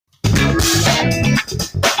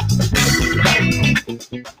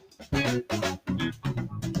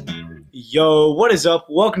Yo, what is up?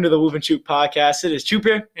 Welcome to the Whoop and Choop podcast. It is Choop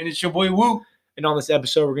here. And it's your boy Whoop. And on this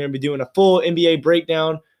episode, we're going to be doing a full NBA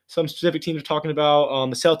breakdown. Some specific teams we're talking about,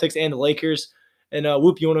 the Celtics and the Lakers. And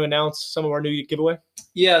Whoop, you want to announce some of our new giveaway?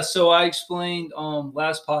 Yeah, so I explained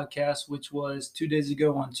last podcast, which was 2 days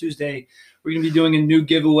ago on Tuesday. We're going to be doing a new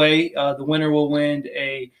giveaway. The winner will win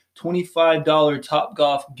a $25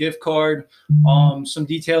 Topgolf gift card. Some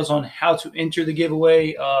details on how to enter the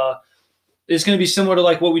giveaway. It's going to be similar to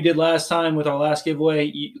like what we did last time with our last giveaway.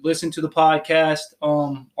 You listen to the podcast,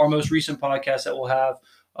 our most recent podcast that we'll have.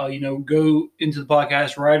 Go into the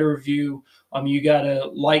podcast, write a review. You got to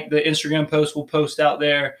like the Instagram post we'll post out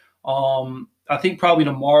there. I think probably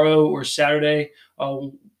tomorrow or Saturday,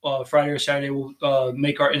 Friday or Saturday, we'll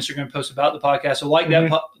make our Instagram post about the podcast. So like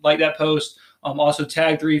that post. Also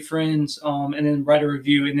tag 3 friends, and then write a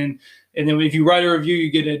review. And then if you write a review,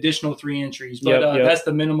 you get an additional 3 entries. But that's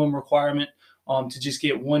the minimum requirement to just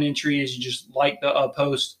get 1 entry is you just like the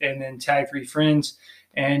post and then tag 3 friends.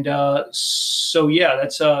 And that's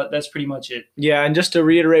pretty much it. Yeah, and just to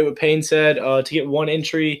reiterate what Payne said, to get 1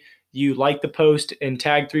 entry, you like the post and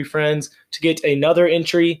tag 3 friends. To get another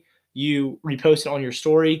entry, you repost it on your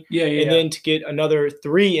story. And then to get another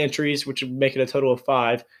 3 entries, which would make it a total of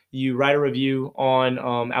 5, you write a review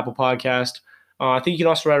on Apple Podcast. I think you can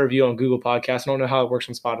also write a review on Google Podcast. I don't know how it works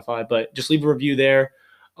on Spotify, but just leave a review there,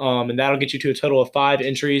 and that'll get you to a total of 5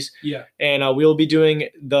 entries. Yeah. And we'll be doing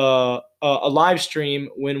a live stream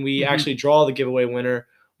when we actually draw the giveaway winner,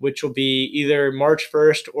 which will be either March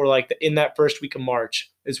 1st or in that first week of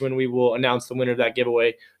March is when we will announce the winner of that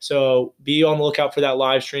giveaway. So be on the lookout for that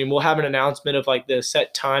live stream. We'll have an announcement of the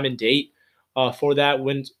set time and date for that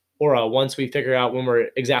once we figure out when we're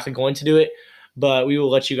exactly going to do it. But we will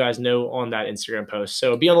let you guys know on that Instagram post.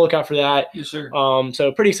 So be on the lookout for that. Yes, sir.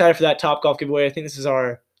 So pretty excited for that Topgolf giveaway. I think this is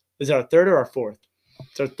our third or our fourth?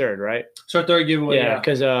 It's our third, right? It's our third giveaway. Yeah,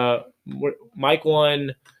 because Mike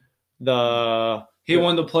won the. He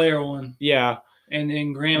won the player one. Yeah. And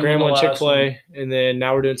then Graham won Chick-fil-A, and then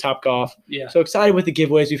now we're doing Topgolf. Yeah. So excited with the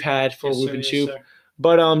giveaways we've had for Whoop and Choop.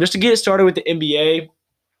 But just to get started with the NBA,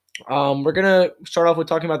 we're going to start off with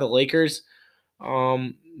talking about the Lakers.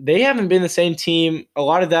 They haven't been the same team. A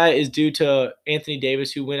lot of that is due to Anthony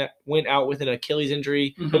Davis, who went out with an Achilles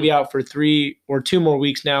injury. He'll be out for 3 or 2 more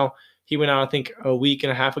weeks now. He went out, I think, a week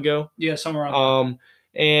and a half ago. Yeah, somewhere around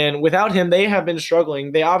and without him, they have been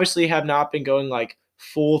struggling. They obviously have not been going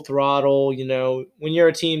full throttle. When you're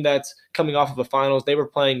a team that's coming off of a finals, they were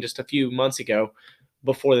playing just a few months ago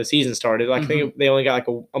before the season started. I think they only got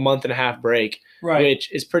a month and a half break,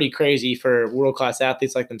 which is pretty crazy for world-class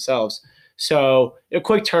athletes like themselves. So a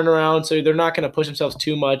quick turnaround, so they're not going to push themselves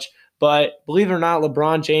too much. But believe it or not,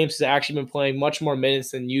 LeBron James has actually been playing much more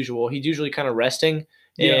minutes than usual. He's usually kind of resting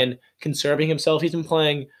and conserving himself. He's been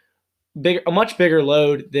playing a much bigger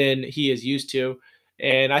load than he is used to.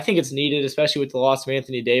 And I think it's needed, especially with the loss of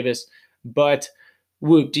Anthony Davis. But,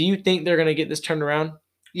 Whoop, do you think they're going to get this turned around?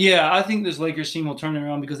 Yeah, I think this Lakers team will turn it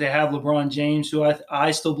around because they have LeBron James, who I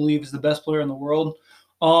still believe is the best player in the world.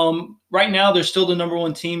 Right now, they're still the number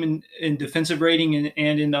 1 team in defensive rating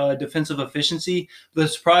and in defensive efficiency. The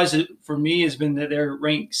surprise for me has been that they're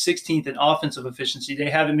ranked 16th in offensive efficiency. They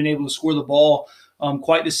haven't been able to score the ball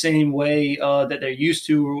quite the same way that they're used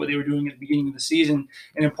to or what they were doing at the beginning of the season.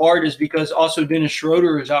 And in part is because also Dennis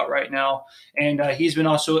Schroeder is out right now. And he's been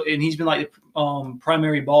like the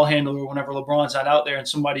primary ball handler whenever LeBron's not out there, and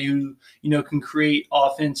somebody who, can create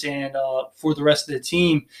offense and for the rest of the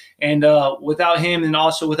team. And without him and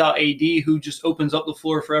also without AD, who just opens up the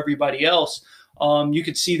floor for everybody else, you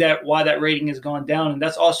could see why that rating has gone down. And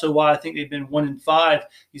that's also why I think they've been 1-5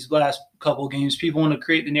 these last couple of games. People want to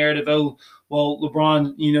create the narrative, oh, well,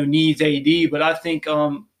 LeBron, needs AD, but I think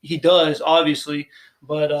he does, obviously.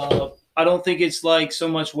 But I don't think it's so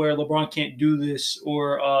much where LeBron can't do this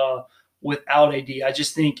or without AD. I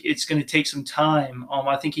just think it's going to take some time.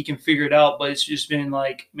 I think he can figure it out, but it's just been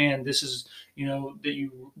man, this is, that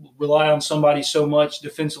you rely on somebody so much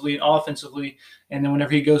defensively and offensively, and then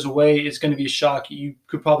whenever he goes away, it's going to be a shock. You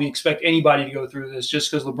could probably expect anybody to go through this.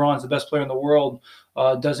 Just because LeBron's the best player in the world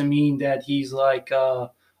doesn't mean that he's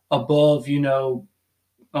above,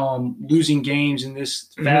 losing games in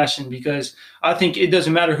this fashion, because I think it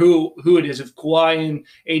doesn't matter who it is. If Kawhi and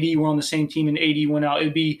AD were on the same team and AD went out,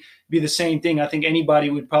 it'd be the same thing. I think anybody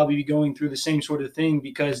would probably be going through the same sort of thing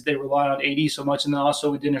because they rely on AD so much, and then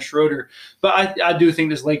also with Dennis Schroeder. But I do think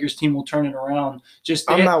this Lakers team will turn it around.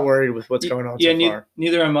 I'm not worried with what's going on so far.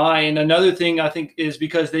 Neither am I. And another thing I think is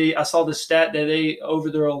because I saw the stat that they, over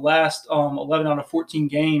their last 11 out of 14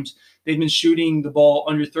 games, they've been shooting the ball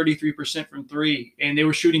under 33% from 3, and they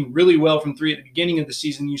were shooting really well from 3 at the beginning of the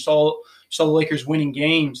season. You saw saw the Lakers winning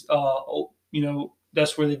games.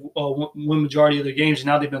 That's where they win majority of their games, and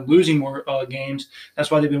now they've been losing more games. That's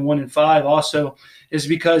why they've been 1-5. Also, is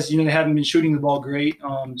because they haven't been shooting the ball great.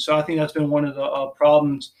 So I think that's been one of the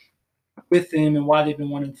problems with them and why they've been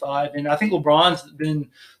 1-5. And I think LeBron's been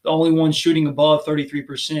the only one shooting above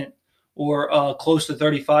 33% or close to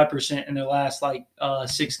 35% in their last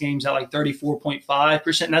 6 games at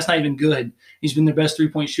 34.5%. And that's not even good. He's been their best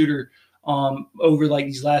 3-point shooter over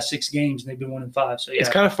these last 6 games, and they've been 1-5. So yeah, it's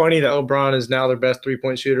kind of funny that LeBron is now their best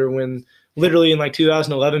 3-point shooter when literally in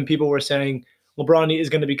 2011 people were saying LeBron is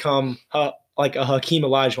going to become like a Hakeem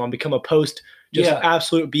Olajuwon, become a post,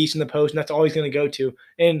 absolute beast in the post, and that's all he's going to go to.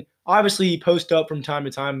 And obviously he posts up from time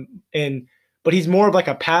to time, but he's more of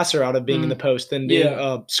a passer out of being in the post than being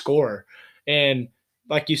a scorer. And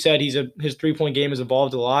like you said, his 3-point game has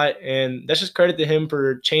evolved a lot, and that's just credit to him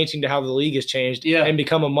for changing to how the league has changed and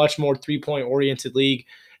become a much more 3-point oriented league.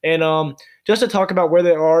 And just to talk about where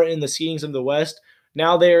they are in the seedings of the West,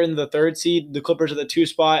 now they are in the 3rd seed. The Clippers at the 2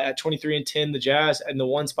 spot at 23-10, the Jazz at the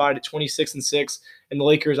 1 spot at 26-6, and the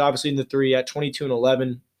Lakers obviously in the 3 at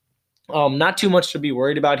 22-11. Not too much to be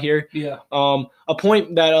worried about here. Yeah. A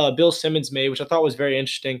point that Bill Simmons made, which I thought was very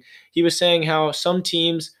interesting, he was saying how some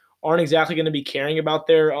teams aren't exactly going to be caring about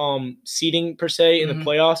their seeding per se in the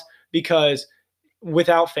playoffs because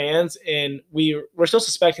without fans, and we're still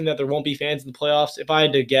suspecting that there won't be fans in the playoffs. If I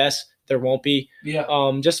had to guess, there won't be.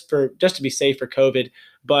 Yeah. Just to be safe for COVID,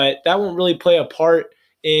 but that won't really play a part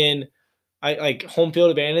in home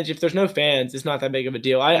field advantage. If there's no fans, it's not that big of a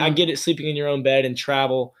deal. I get it, sleeping in your own bed and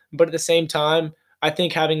travel, but at the same time, I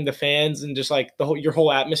think having the fans and just your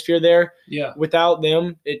whole atmosphere there, without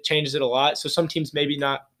them, it changes it a lot. So some teams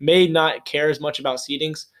may not care as much about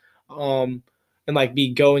seedings, and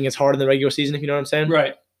be going as hard in the regular season, if you know what I'm saying.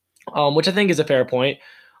 Right. Which I think is a fair point.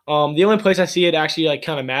 The only place I see it actually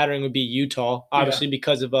kind of mattering would be Utah, obviously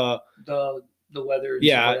because of the weather. And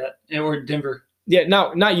stuff like that. Or Denver. Yeah,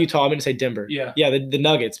 no, not Utah. I'm going to say Denver. Yeah. Yeah, the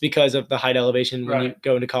Nuggets because of the height elevation when you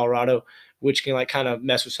go into Colorado, which can kind of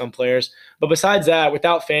mess with some players. But besides that,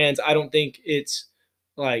 without fans, I don't think it's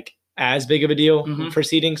as big of a deal for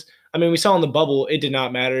seedings. I mean, we saw in the bubble, it did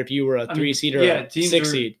not matter if you were a 3 seed or a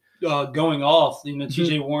 6 seed. Going off,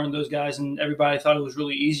 TJ Warren, those guys, and everybody thought it was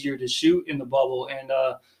really easier to shoot in the bubble. And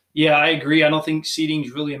I agree. I don't think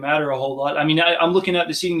seedings really matter a whole lot. I mean, I'm looking at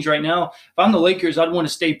the seedings right now. If I'm the Lakers, I'd want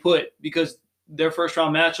to stay put because their first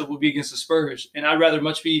round matchup will be against the Spurs, and I'd rather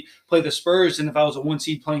play the Spurs than if I was a 1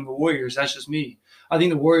 seed playing the Warriors. That's just me. I think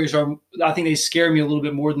the Warriors they scare me a little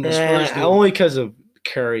bit more than the Spurs do. Only because of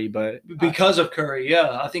Curry, but because of Curry,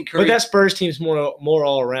 I think Curry. But that Spurs team's more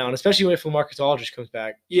all around, especially if LaMarcus Aldridge comes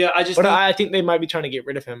back. Yeah, I think they might be trying to get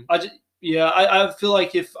rid of him. I feel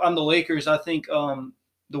like if I'm the Lakers, I think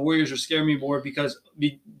the Warriors are scaring me more because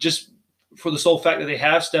just for the sole fact that they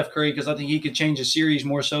have Steph Curry, because I think he could change a series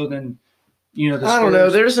more so than. The Spurs. I don't know.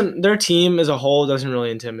 Their team as a whole doesn't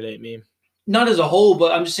really intimidate me. Not as a whole,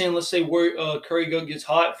 but I'm just saying. Let's say Curry gets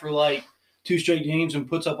hot for 2 straight games and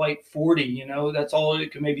puts up 40. That's all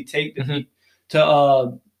it could maybe take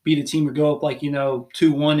to beat a team or go up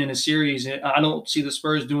 2-1 in a series. And I don't see the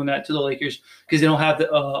Spurs doing that to the Lakers because they don't have the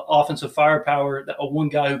offensive firepower. One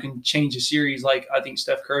guy who can change a series like I think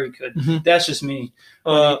Steph Curry could. That's just me.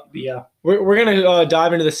 Yeah. We're gonna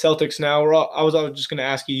dive into the Celtics now. I was just gonna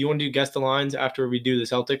ask you. You want to do guess the lines after we do the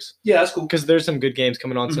Celtics? Yeah, that's cool. Because there's some good games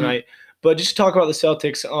coming on tonight. But just to talk about the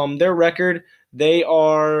Celtics, their record, they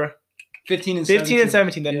are 15 and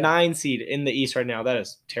 17, the 9 seed in the East right now. That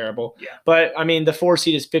is terrible. Yeah. But I mean, the 4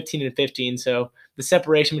 seed is 15 and 15, so the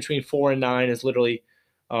separation between 4 and 9 is literally,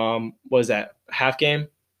 what is that, half game?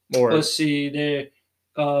 Or let's see, it's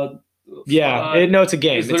a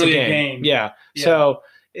game. It's literally a game. Yeah. So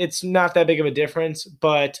it's not that big of a difference,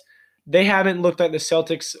 but they haven't looked like the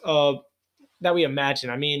Celtics that we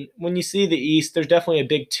imagine. I mean, when you see the East, there's definitely a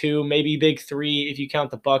big 2, maybe big 3 if you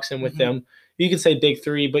count the Bucks in with them. You can say big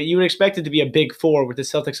 3, but you would expect it to be a big 4 with the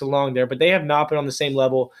Celtics along there. But they have not been on the same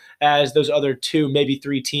level as those other 2, maybe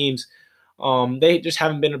 3 teams. They just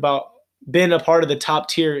haven't been a part of the top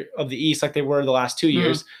tier of the East like they were the last 2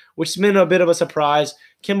 years, which has been a bit of a surprise.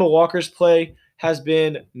 Kemba Walker's play has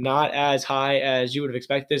been not as high as you would have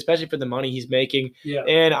expected, especially for the money he's making. Yeah.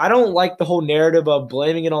 And I don't like the whole narrative of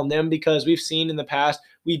blaming it on them because we've seen in the past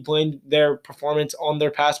we blamed their performance on their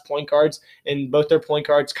past point guards, and both their point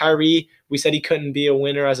guards. Kyrie, we said he couldn't be a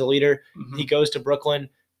winner as a leader. He goes to Brooklyn.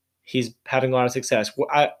 He's having a lot of success.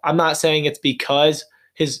 I'm not saying it's because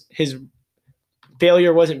his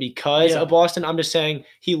failure wasn't because of Boston. I'm just saying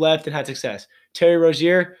he left and had success. Terry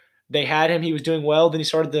Rozier, they had him. He was doing well. Then he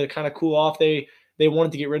started to kind of cool off. They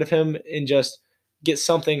wanted to get rid of him and just get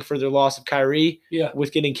something for their loss of Kyrie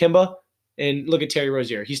with getting Kemba. And look at Terry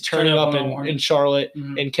Rozier. He's turning up in Charlotte,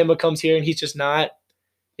 and Kemba comes here, and he's just not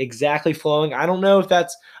exactly flowing. I don't know if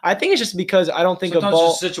that's – I think it's just because I don't think sometimes a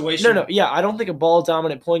ball – situation. No, yeah, I don't think a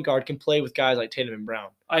ball-dominant point guard can play with guys like Tatum and Brown.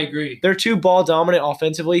 I agree. They're too ball-dominant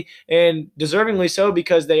offensively, and deservingly so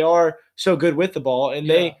because they are so good with the ball, and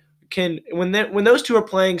they can – when those two are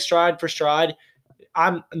playing stride for stride –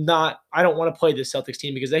 I don't want to play this Celtics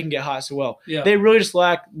team because they can get hot so well. Yeah. They really just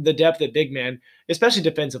lack the depth at big man, especially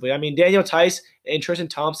defensively. I mean, Daniel Tice and Tristan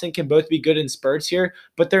Thompson can both be good in spurts here,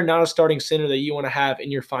 but they're not a starting center that you want to have in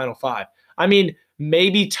your final five. I mean,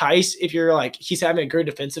 maybe Tice if you're like he's having a great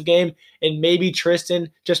defensive game, and maybe Tristan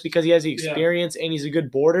just because he has the experience and he's a good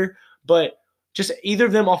boarder, but just either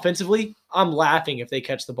of them offensively, I'm laughing if they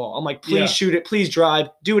catch the ball. I'm like, please shoot it, please drive,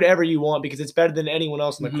 do whatever you want because it's better than anyone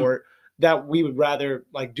else on the court. That we would rather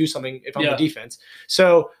like do something if I'm the defense.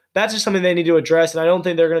 So that's just something they need to address. And I don't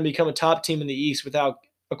think they're going to become a top team in the East without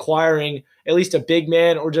acquiring at least a big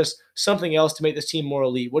man or just something else to make this team more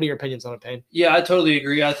elite. What are your opinions on it, Payne? Yeah, I totally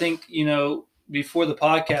agree. I think, before the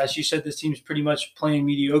podcast, you said this team's pretty much playing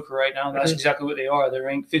mediocre right now. And that's exactly what they are. They're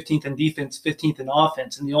ranked 15th in defense, 15th in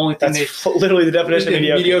offense. And the only thing literally the definition of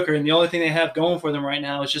mediocre. And the only thing they have going for them right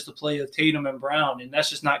now is just the play of Tatum and Brown. And that's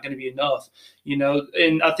just not going to be enough,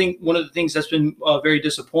 And I think one of the things that's been very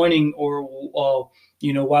disappointing or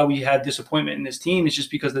why we have disappointment in this team is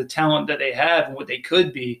just because of the talent that they have and what they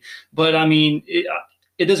could be. But, I mean,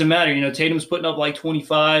 it doesn't matter. Tatum's putting up like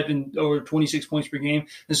 25 or 26 points per game,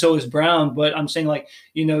 and so is Brown. But I'm saying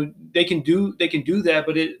they can do that.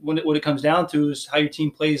 But what it comes down to is how your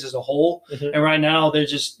team plays as a whole. And right now they're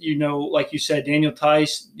just like you said, Daniel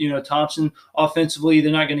Tice, Thompson offensively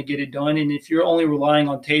they're not going to get it done. And if you're only relying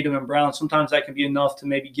on Tatum and Brown, sometimes that can be enough to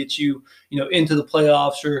maybe get you into the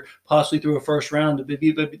playoffs or possibly through a first round.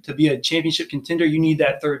 To be a championship contender, you need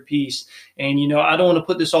that third piece. And I don't want to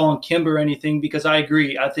put this all on Kemba or anything because I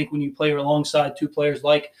agree. I think when you play alongside two players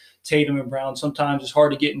like Tatum and Brown, sometimes it's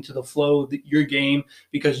hard to get into the flow of your game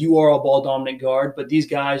because you are a ball-dominant guard. But these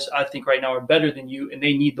guys, I think right now are better than you, and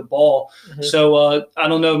they need the ball. So I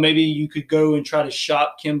don't know. Maybe you could go and try to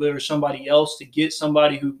shop Kemba or somebody else to get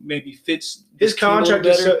somebody who maybe fits. His contract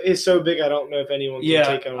is so big, I don't know if anyone can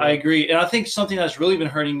take him. I agree. And I think something that's really been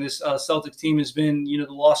hurting this Celtics team has been, the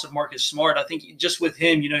loss of Marcus Smart. I think just with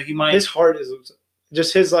him, he might – his heart is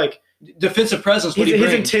just his, defensive presence.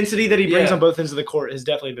 His intensity that he brings on both ends of the court has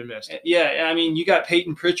definitely been missed. Yeah, I mean, you got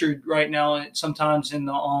Peyton Pritchard right now sometimes in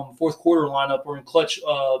the fourth quarter lineup or in clutch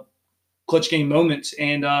game moments,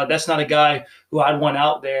 and that's not a guy who I'd want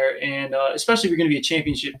out there, and especially if you're going to be a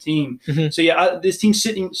championship team. So, this team's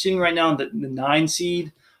sitting right now in the 9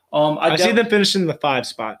 seed. I see them finishing in the 5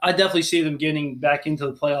 spot. I definitely see them getting back into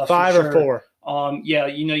the playoffs. 5 or 4.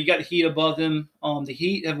 You got the Heat above them. The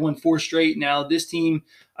Heat have won 4 straight now. This team,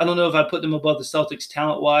 I don't know if I put them above the Celtics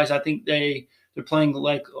talent-wise. I think they're playing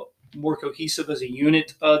like more cohesive as a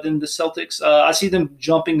unit than the Celtics. I see them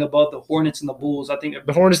jumping above the Hornets and the Bulls. I think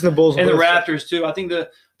the Hornets and the Bulls and the Raptors too. I think the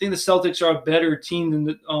Celtics are a better team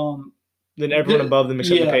than everyone above them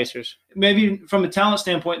except the Pacers. Maybe from a talent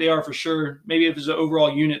standpoint, they are for sure. Maybe if it's an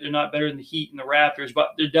overall unit, they're not better than the Heat and the Raptors,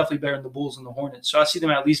 but they're definitely better than the Bulls and the Hornets. So I see them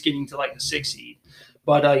at least getting to like the 6 seed.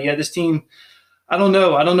 But this team, I don't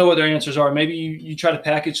know. I don't know what their answers are. Maybe you try to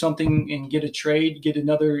package something and get a trade, get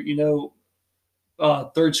another,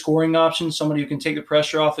 third scoring option, somebody who can take the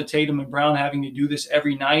pressure off of Tatum and Brown having to do this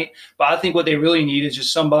every night. But I think what they really need is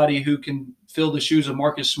just somebody who can fill the shoes of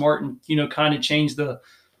Marcus Smart and, kind of change the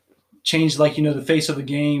face of the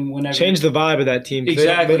game whenever. Change the vibe of that team.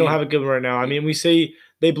 Exactly. They don't have a good one right now. I mean, we see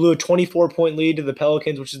they blew a 24-point lead to the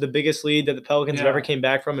Pelicans, which is the biggest lead that the Pelicans have ever came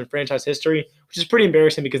back from in franchise history, which is pretty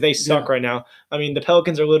embarrassing because they suck right now. I mean, the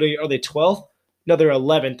Pelicans are they 12th? No, they're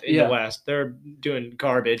 11th in the West. They're doing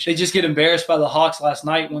garbage. They just get embarrassed by the Hawks last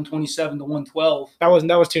night, 127-112. That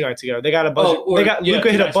was 2 nights ago. They got a buzzer.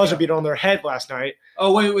 Luka hit a buzzer beater on their head last night.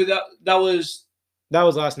 Oh wait, that was. That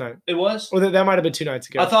was last night. It was? Or that might have been 2 nights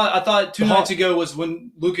ago. I thought 2 nights ago was when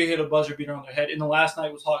Luka hit a buzzer beater on their head, and the last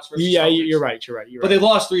night was Hawks versus Celtics. You're right. But they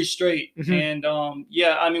lost 3 straight. And,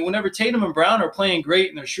 I mean, whenever Tatum and Brown are playing great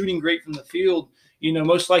and they're shooting great from the field,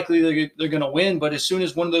 most likely they're going to win. But as soon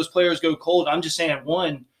as one of those players go cold, I'm just saying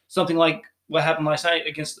something like what happened last night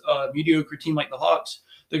against a mediocre team like the Hawks,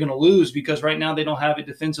 they're going to lose because right now they don't have it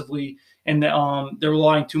defensively. And they're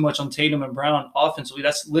relying too much on Tatum and Brown offensively.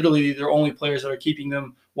 That's literally their only players that are keeping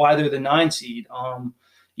them why they're the 9 seed.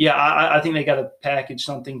 I think they got to package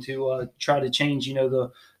something to try to change,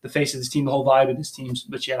 the face of this team, the whole vibe of this team.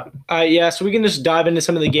 But so we can just dive into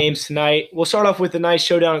some of the games tonight. We'll start off with a nice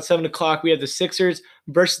showdown at 7 o'clock. We have the Sixers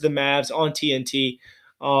versus the Mavs on TNT.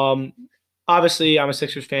 Um, Obviously, I'm a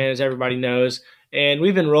Sixers fan, as everybody knows, and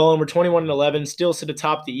we've been rolling. We're 21-11, still sit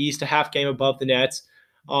atop the East, a half game above the Nets.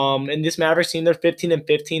 And this Mavericks team, they're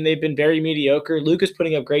 15-15. They've been very mediocre. Luka's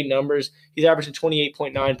putting up great numbers. He's averaging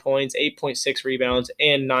 28.9 points, 8.6 rebounds,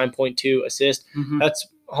 and 9.2 assists. Mm-hmm. That's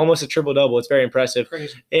almost a triple-double. It's very impressive.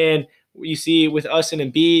 Crazy. And you see with us and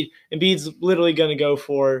Embiid's literally going to go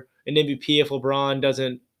for an MVP if LeBron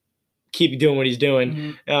doesn't keep doing what he's doing.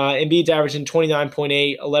 Mm-hmm. Embiid's averaging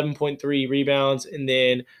 29.8, 11.3 rebounds, and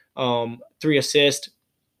then 3 assists.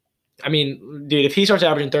 I mean, dude, if he starts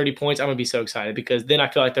averaging 30 points, I'm going to be so excited because then I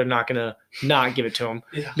feel like they're not going to not give it to him.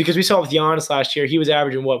 Yeah. Because we saw with Giannis last year, he was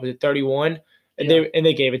averaging, 31? And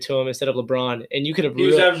they gave it to him instead of LeBron. And you could have He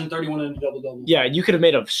was averaging 31 and a double-double. Yeah, you could have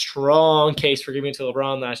made a strong case for giving it to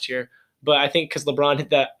LeBron last year. But I think because Giannis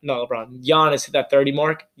hit that 30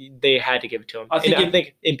 mark, they had to give it to him. I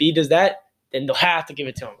think Embiid does that, then they'll have to give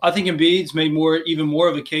it to him. I think Embiid's made even more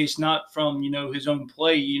of a case, not from his own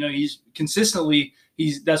play. He's consistently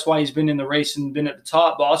that's why he's been in the race and been at the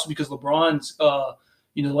top, but also because LeBron's.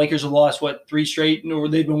 The Lakers have lost 3 straight, or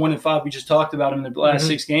they've been 1-5. We just talked about him in the last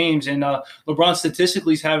 6 games, and LeBron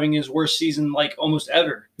statistically is having his worst season almost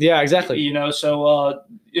ever. Yeah, exactly. So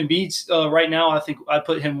Embiid's right now. I think I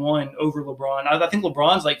put him 1 over LeBron. I think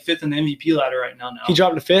LeBron's 5th in the MVP ladder right now. He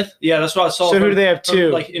dropped to 5th. Yeah, that's what I saw. So who do they have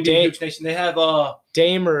 2? NBA Hoops Nation. They have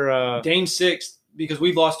Dame or Dame 6th because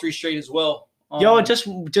we've lost 3 straight as well. Yo, just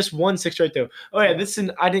 1 6 right there. Oh yeah,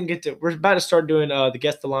 I didn't get to. We're about to start doing the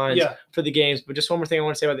guess the lines for the games, but just one more thing I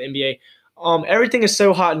want to say about the NBA. Everything is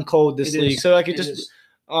so hot and cold this league. So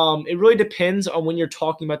it really depends on when you're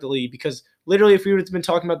talking about the league because literally if we would have been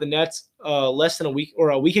talking about the Nets less than a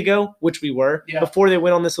week ago, which we were before they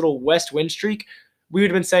went on this little west wind streak, we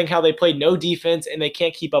would have been saying how they played no defense and they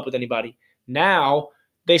can't keep up with anybody. Now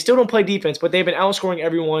they still don't play defense, but they've been outscoring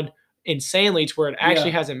everyone insanely to where it actually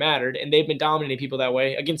hasn't mattered, and they've been dominating people that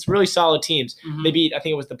way against really solid teams. They beat, I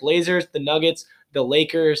think it was the Blazers, the Nuggets, the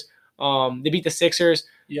Lakers. They beat the Sixers.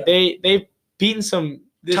 Yeah. They've beaten some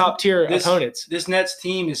top tier opponents. This Nets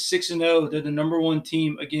team is 6-0. They're the number 1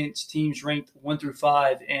 team against teams ranked 1 through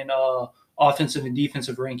 5 and offensive and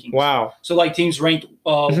defensive rankings. Wow. So teams ranked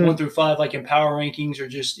 1 through 5 in power rankings or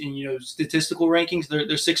just in statistical rankings, they're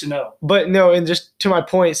 6-0. But no, and just to my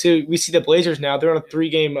point, so we see the Blazers now, they're on a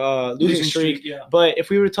 3-game losing streak. But if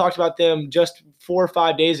we would have talked about them just 4 or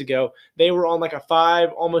 5 days ago, they were on a 5,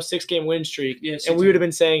 almost 6-game win streak. And we would have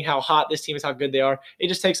been saying how hot this team is, how good they are. It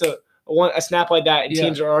just takes a snap like that and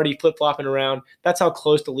teams are already flip-flopping around. That's how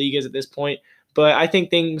close the league is at this point. But I think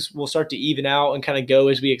things will start to even out and kind of go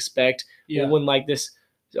as we expect when this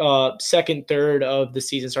second third of the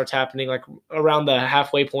season starts happening, around the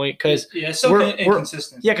halfway point. Because we're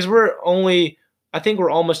inconsistent. Yeah, because I think we're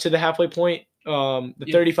almost to the halfway point, the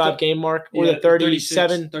 35 game mark or the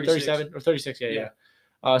 37 or 36.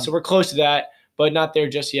 So we're close to that, but not there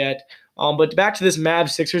just yet. But back to this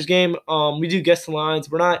Mavs Sixers game, we do guess the lines.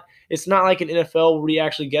 It's not like an NFL where we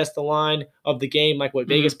actually guess the line of the game like what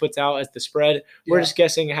Vegas puts out as the spread. We're just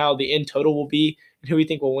guessing how the end total will be and who we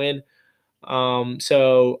think will win.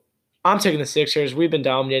 So I'm taking the Sixers. We've been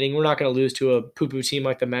dominating. We're not going to lose to a poo-poo team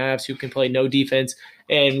like the Mavs who can play no defense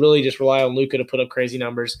and really just rely on Luka to put up crazy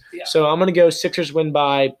numbers. Yeah. So I'm going to go Sixers win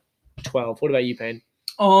by 12. What about you, Payne?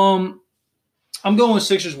 I'm going with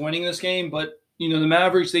Sixers winning this game, but the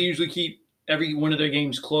Mavericks, they usually keep every one of their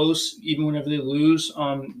games close, even whenever they lose.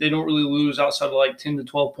 They don't really lose outside of 10 to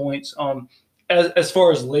 12 points. As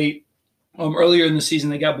far as late, earlier in the season,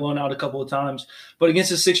 they got blown out a couple of times. But against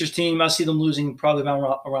the Sixers team, I see them losing probably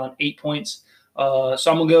around 8 points.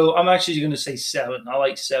 So I'm actually going to say 7. I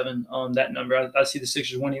like 7 on that number. I see the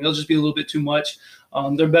Sixers winning. They'll just be a little bit too much.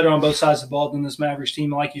 They're better on both sides of the ball than this Mavericks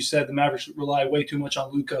team. Like you said, the Mavericks rely way too much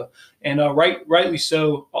on Luka, and rightly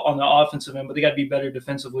so on the offensive end, but they got to be better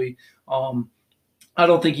defensively. I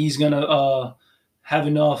don't think he's going to have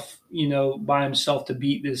enough, by himself to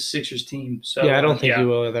beat this Sixers team. So I don't think he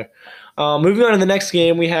will either. Moving on to the next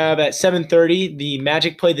game, we have at 7:30, the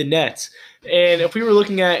Magic play the Nets. And if we were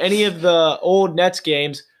looking at any of the old Nets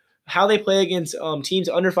games, how they play against teams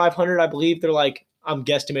under 500, I believe they're I'm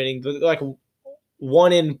guesstimating, they're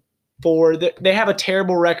 1-4. They have a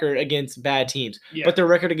terrible record against bad teams, but their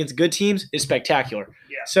record against good teams is spectacular.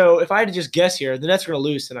 Yeah. So if I had to just guess here, the Nets are going to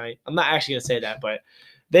lose tonight. I'm not actually going to say that, but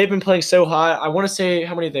they've been playing so hot. I want to say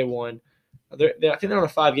how many they won. I think they're on a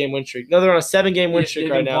 5-game win streak. No, they're on a 7-game win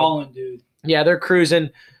streak right now. Balling, dude. Yeah, they're cruising.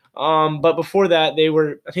 But before that,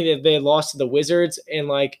 I think they had lost to the Wizards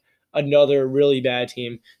and another really bad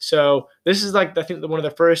team. So this is I think one of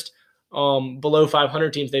the first below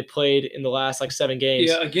 500 teams they played in the last like 7 games.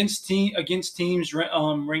 Yeah, against teams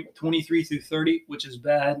ranked 23 through 30, which is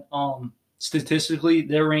bad. Statistically,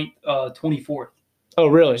 they're ranked 24th. Oh,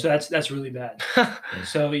 really? So that's really bad.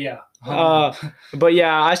 So yeah. But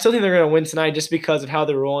yeah, I still think they're going to win tonight just because of how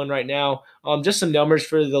they're rolling right now. Just some numbers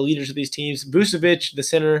for the leaders of these teams. Vucevic, the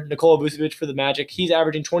center, Nikola Vucevic for the Magic, he's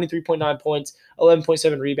averaging 23.9 points,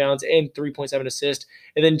 11.7 rebounds, and 3.7 assists.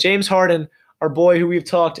 And then James Harden, our boy who we've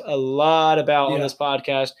talked a lot about on this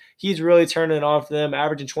podcast, he's really turning it on for them,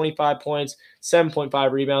 averaging 25 points,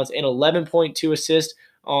 7.5 rebounds, and 11.2 assists.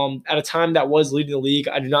 At a time that was leading the league.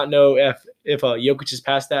 I do not know if Jokic has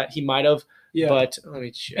passed that. He might have. Yeah. But let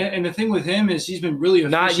me check. And the thing with him is he's been really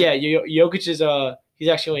efficient. Not yet. Jokic is he's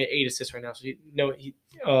actually only at 8 assists right now.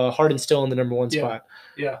 So Harden's still in the number 1 spot.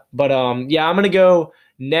 Yeah. But I'm gonna go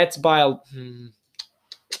Nets by. I'm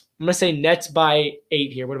gonna say Nets by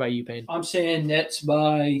 8 here. What about you, Payne? I'm saying Nets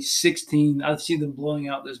by 16. I see them blowing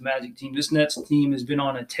out this Magic team. This Nets team has been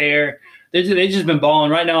on a tear. They've just been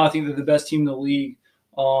balling. Right now, I think they're the best team in the league.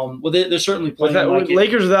 They're certainly playing with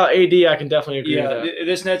Lakers without AD. I can definitely agree with that.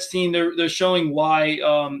 This Nets team, they're showing why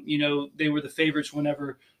they were the favorites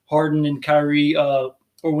whenever Harden and Kyrie or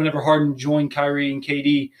whenever Harden joined Kyrie and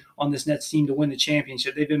KD on this Nets team to win the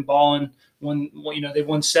championship. They've been balling. They've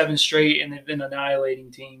won 7 straight and they've been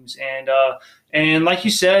annihilating teams. And like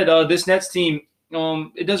you said, this Nets team.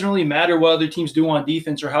 It doesn't really matter what other teams do on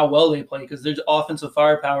defense or how well they play because their offensive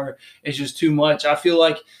firepower is just too much. I feel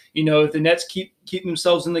like, if the Nets keep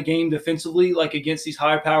themselves in the game defensively, like against these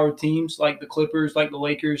high-powered teams like the Clippers, like the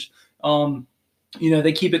Lakers,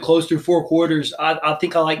 they keep it close through 4 quarters. I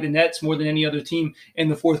think I like the Nets more than any other team in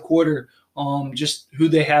the 4th quarter, just who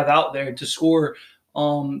they have out there to score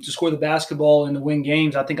the basketball and to win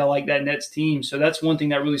games. I think I like that Nets team. So that's one thing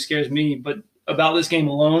that really scares me. But about this game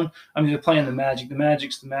alone, I mean, they're playing the Magic. The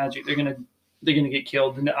Magic's the Magic. They're gonna get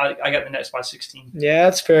killed. And I got the Nets by 16. Yeah,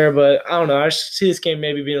 that's fair, but I don't know. I see this game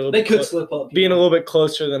maybe being a little. They could slip up, being a little bit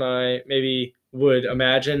closer than I maybe would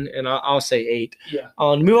imagine, and I'll say 8. Yeah.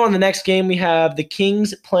 Move on to the next game. We have the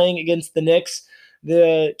Kings playing against the Knicks.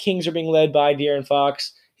 The Kings are being led by De'Aaron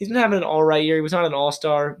Fox. He's been having an all right year. He was not an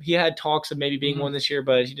all-star. He had talks of maybe being one this year,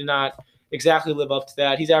 but he did not exactly live up to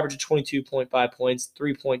that. He's averaging 22.5 points,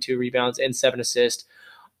 3.2 rebounds, and 7 assists.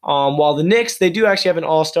 While the Knicks, they do actually have an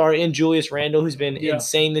all-star in Julius Randle, who's been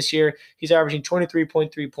insane this year. He's averaging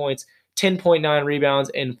 23.3 points, 10.9 rebounds,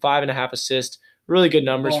 and 5.5 assists. Really good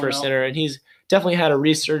numbers for a center, and he's definitely had a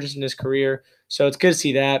resurgence in his career. So it's good to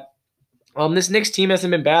see that. This Knicks team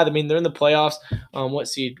hasn't been bad. I mean, they're in the playoffs. What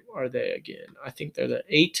seed are they again? I think they're the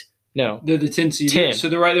 8. No, they're the 10 seed. 10. So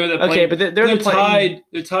they're right there. Okay, but they're tied.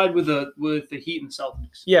 They're tied with the Heat and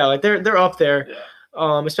Celtics. Yeah, like they're up there.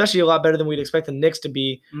 Yeah. Especially a lot better than we'd expect the Knicks to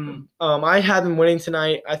be. I had them winning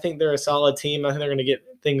tonight. I think they're a solid team. I think they're going to get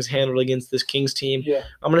things handled against this Kings team. Yeah.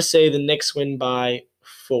 I'm going to say the Knicks win by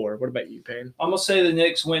 4. What about you, Payne? I'm going to say the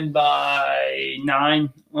Knicks win by 9.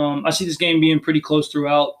 I see this game being pretty close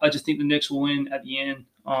throughout. I just think the Knicks will win at the end.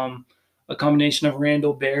 A combination of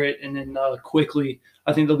Randall, Barrett, and then quickly.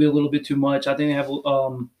 I think they'll be a little bit too much. I think they have.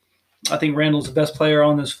 I think Randall's the best player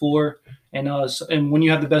on this floor, and when you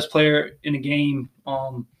have the best player in a game,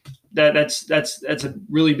 that's a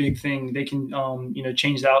really big thing. They can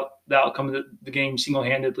change the outcome of the game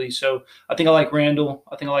single-handedly. So I think I like Randall.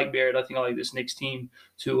 I think I like Barrett. I think I like this Knicks team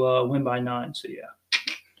to win by 9. So yeah.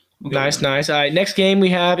 Nice. All right, next game we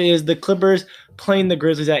have is the Clippers playing the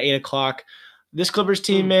Grizzlies at 8 o'clock. This Clippers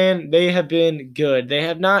team, man, they have been good. They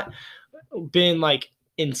have not been like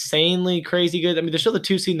insanely crazy good. I mean, they're still the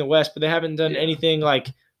 2 seed in the West, but they haven't done anything like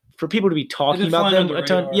for people to be talking about them a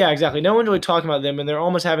ton. Yeah, exactly. No one's really talking about them, and they're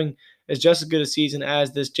almost having just as good a season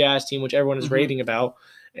as this Jazz team, which everyone is raving about.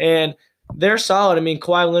 And they're solid. I mean,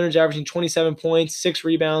 Kawhi Leonard's averaging 27 points, 6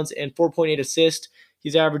 rebounds, and 4.8 assists.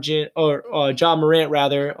 He's averaging, Ja Morant,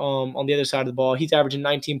 rather, on the other side of the ball. He's averaging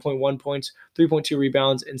 19.1 points, 3.2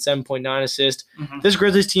 rebounds, and 7.9 assists. This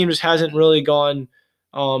Grizzlies team just hasn't really gone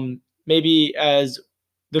maybe as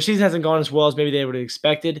 – their season hasn't gone as well as maybe they would have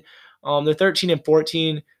expected. They're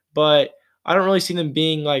 13-14, but I don't really see them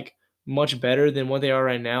being, like, much better than what they are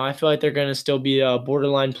right now. I feel like they're going to still be a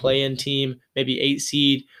borderline play-in team, maybe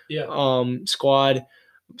 8-seed squad.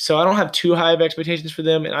 So I don't have too high of expectations for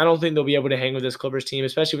them, and I don't think they'll be able to hang with this Clippers team,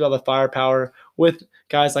 especially with all the firepower with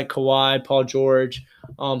guys like Kawhi, Paul George,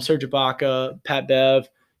 Serge Ibaka, Pat Bev.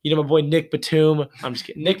 My boy Nick Batum. I'm just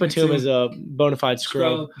kidding. Nick Batum is a bona fide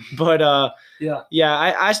scrub. But,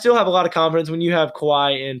 I still have a lot of confidence when you have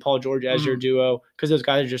Kawhi and Paul George as your duo because those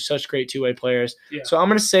guys are just such great two-way players. Yeah. So I'm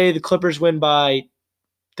going to say the Clippers win by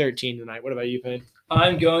 13 tonight. What about you, Payne?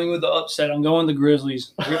 I'm going with the upset. I'm going the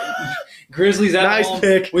Grizzlies. Grizzlies at Nice home.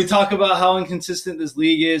 pick. We talk about how inconsistent this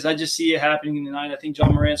league is. I just see it happening tonight. I think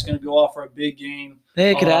John Morant's going to go off for a big game.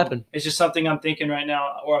 Hey, it could happen. It's just something I'm thinking right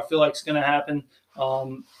now, or I feel like it's going to happen.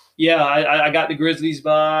 Yeah, I got the Grizzlies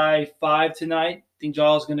by 5 tonight. I think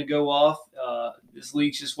Jaw's going to go off. This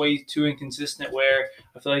league's just way too inconsistent where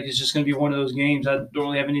I feel like it's just going to be one of those games. I don't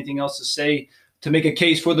really have anything else to say to make a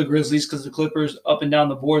case for the Grizzlies because the Clippers, up and down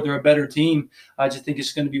the board, they're a better team. I just think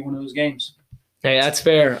it's going to be one of those games. Hey, that's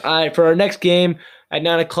fair. All right, for our next game at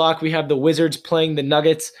 9 o'clock, we have the Wizards playing the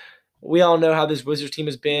Nuggets. We all know how this Wizards team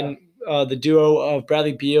has been. Yeah. The duo of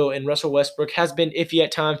Bradley Beal and Russell Westbrook has been iffy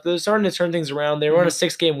at times, but they're starting to turn things around. They were on a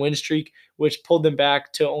 6-game win streak, which pulled them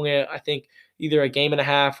back to only, I think, either a game and a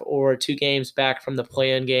half or 2 games back from the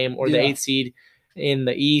play-in game or the 8th seed in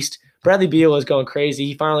the East. Bradley Beal is going crazy.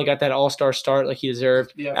 He finally got that all-star start like he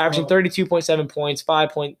deserved, averaging 32.7 points,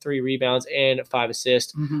 5.3 rebounds, and 5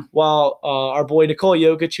 assists. While our boy Nikola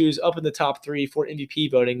Jokic, who's up in the top 3 for MVP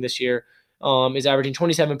voting this year, is averaging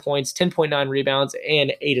 27 points, 10.9 rebounds,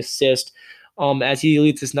 and 8 assists as he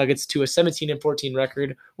leads his Nuggets to a 17-14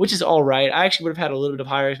 record, which is all right. I actually would have had a little bit of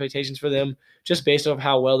higher expectations for them just based off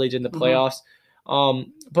how well they did in the playoffs.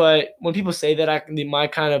 But when people say that,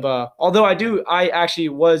 although I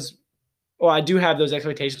do have those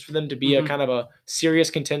expectations for them to be a kind of a serious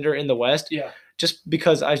contender in the West. Yeah. Just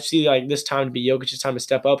because I see like this time to be Jokic's time to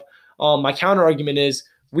step up. My counter argument is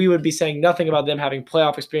we would be saying nothing about them having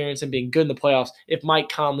playoff experience and being good in the playoffs if Mike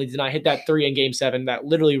Conley did not hit that 3 in Game 7 that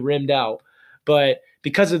literally rimmed out. But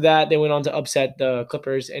because of that, they went on to upset the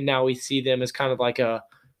Clippers, and now we see them as kind of like a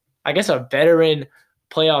veteran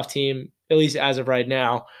playoff team, at least as of right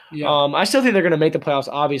now. Yeah. I still think they're going to make the playoffs,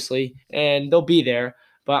 obviously, and they'll be there.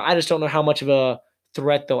 But I just don't know how much of a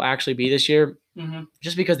threat they'll actually be this year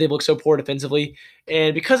just because they look so poor defensively.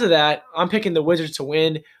 And because of that, I'm picking the Wizards to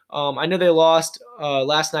win. I know they lost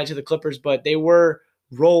last night to the Clippers, but they were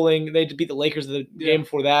rolling. They beat the Lakers the game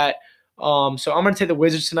before that. So I'm going to take the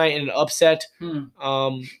Wizards tonight in an upset. I'm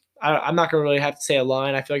not going to really have to say a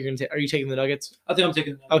line. I feel like are you taking the Nuggets? I think I'm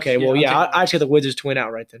taking the Nuggets. Okay, well, I take the Wizards to win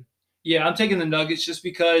outright then. Yeah, I'm taking the Nuggets just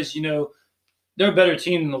because, they're a better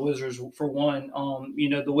team than the Wizards for one.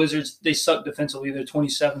 The Wizards, they suck defensively. They're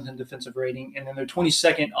 27th in defensive rating, and then they're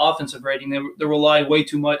 22nd offensive rating. They rely way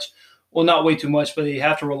too much. Well, not way too much, but they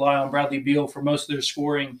have to rely on Bradley Beal for most of their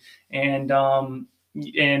scoring. And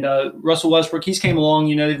Russell Westbrook, he's came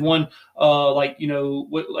along. They've won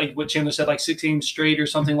what Chandler said, like 6 games straight or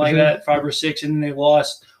something like that, 5 or 6, and then they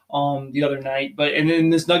lost the other night. And then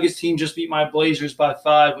this Nuggets team just beat my Blazers by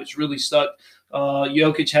 5, which really sucked.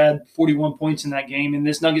 Jokic had 41 points in that game, and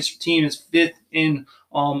this Nuggets team is 5th in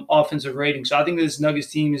offensive rating. So I think this Nuggets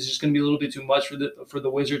team is just going to be a little bit too much for the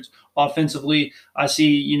Wizards offensively. I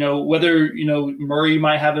see, whether Murray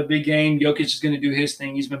might have a big game, Jokic is going to do his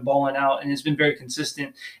thing. He's been balling out, and it's been very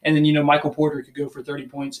consistent. And then Michael Porter could go for 30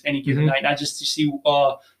 points any given night. And I just see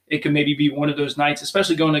it could maybe be one of those nights,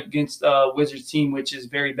 especially going against Wizards team, which is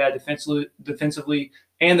very bad defensively,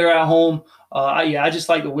 and they're at home. I just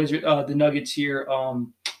like the Nuggets here.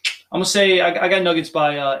 I'm gonna say I got Nuggets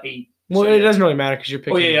by 8. Well, it doesn't really matter because you're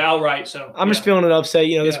picking. Oh yeah, outright. So I'm just feeling an upset.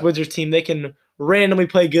 This Wizards team, they can randomly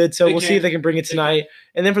play good, so we'll see if they can bring it tonight.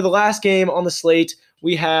 And then for the last game on the slate,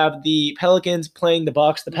 we have the Pelicans playing the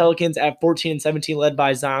Bucks. The Pelicans at 14-17, led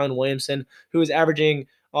by Zion Williamson, who is averaging.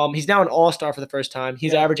 He's now an all-star for the first time.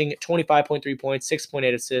 He's averaging 25.3 points,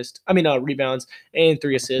 6.8 rebounds, and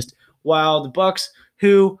 3 assists. While the Bucks,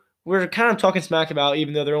 who we're kind of talking smack about,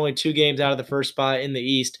 even though they're only 2 games out of the first spot in the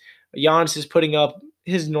East, Giannis is putting up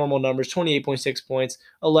his normal numbers, 28.6 points,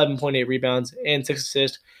 11.8 rebounds, and 6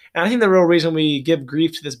 assists. And I think the real reason we give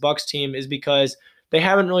grief to this Bucks team is because they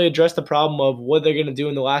haven't really addressed the problem of what they're going to do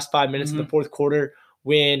in the last 5 minutes of the fourth quarter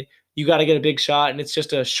when you got to get a big shot and it's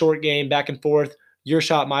just a short game back and forth. Your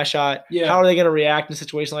shot, my shot. Yeah. How are they going to react in a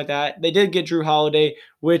situation like that? They did get Drew Holiday,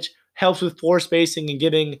 which helps with floor spacing and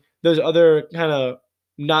giving those other kind of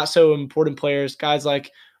not so important players, guys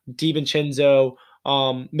like DiVincenzo,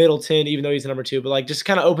 Middleton, even though he's the number 2, but just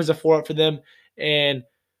kind of opens the floor up for them. And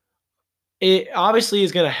it obviously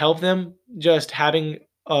is going to help them just having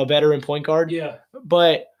a veteran point guard. Yeah.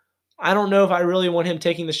 But I don't know if I really want him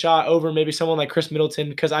taking the shot over maybe someone like Chris Middleton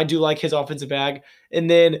because I do like his offensive bag. And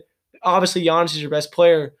then obviously Giannis is your best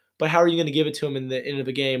player, but how are you going to give it to him in the end of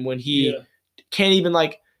the game when he can't even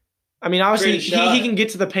obviously he can get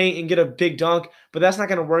to the paint and get a big dunk, but that's not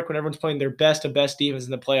going to work when everyone's playing their best of best defense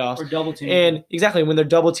in the playoffs. Or double teaming. And exactly, when they're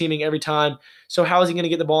double teaming every time. So how is he going to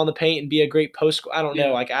get the ball in the paint and be a great post? I don't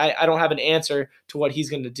know. I don't have an answer to what he's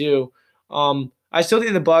going to do. I still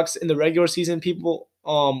think the Bucks in the regular season, people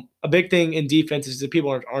a big thing in defense is that people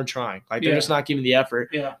aren't trying. Like they're just not giving the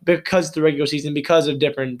effort because of the regular season, because of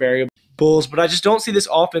different variables. But I just don't see this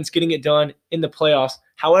offense getting it done in the playoffs.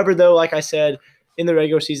 However, though, like I said, in the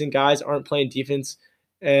regular season, guys aren't playing defense.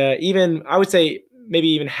 Even I would say maybe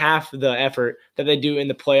even half the effort that they do in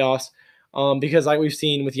the playoffs. Because like we've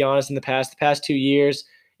seen with Giannis in the past 2 years,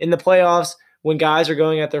 in the playoffs, when guys are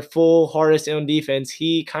going at their full hardest on defense,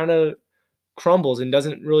 he kind of crumbles and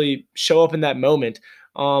doesn't really show up in that moment.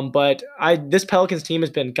 But this Pelicans team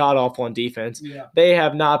has been god awful on defense. Yeah. They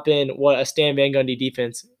have not been what a Stan Van Gundy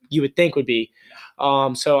defense you would think would be.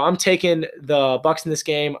 So I'm taking the Bucks in this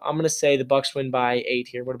game. I'm going to say the Bucks win by 8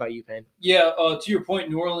 here. What about you, Payne? Yeah, to your point,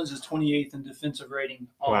 New Orleans is 28th in defensive rating.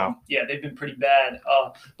 Wow. Yeah, they've been pretty bad.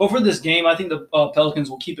 But for this game, I think the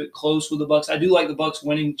Pelicans will keep it close with the Bucks. I do like the Bucks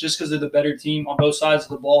winning just because they're the better team on both sides of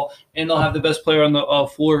the ball, and they'll have the best player on the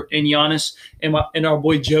floor in Giannis and our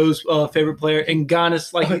boy Joe's favorite player, and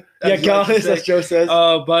Giannis. Giannis, as Joe says.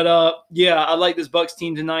 Yeah, I like this Bucks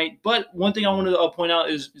team tonight. But one thing I wanted to point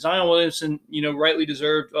out is Zion Williamson, rightly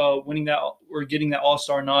deserved winning that or getting that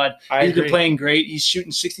All-Star nod. He's been playing great. He's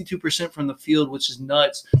shooting 62% from the field, which is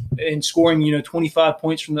nuts, and scoring 25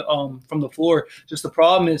 points from the floor. Just the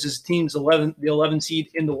problem is his team's the 11 seed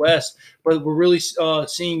in the West, but we're really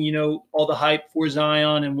seeing all the hype for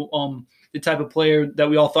Zion and the type of player that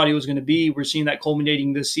we all thought he was going to be. We're seeing that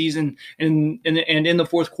culminating this season, and in the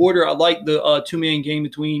fourth quarter, I like the two-man game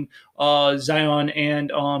between Zion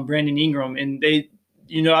and Brandon Ingram, and they.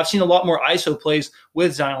 I've seen a lot more ISO plays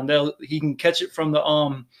with Zion. He can catch it from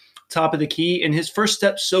the top of the key, and his first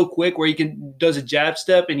step's so quick where he does a jab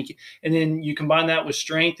step, and then you combine that with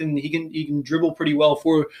strength, and he can dribble pretty well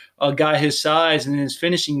for a guy his size, and his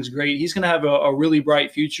finishing is great. He's going to have a really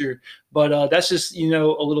bright future, but that's just a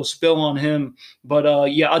little spill on him. But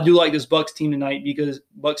I do like this Bucks team tonight because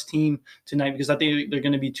I think they're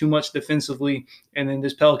going to be too much defensively, and then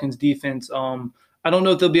this Pelicans defense. I don't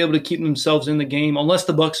know if they'll be able to keep themselves in the game unless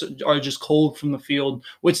the Bucks are just cold from the field,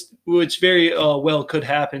 which very well could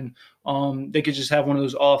happen. They could just have one of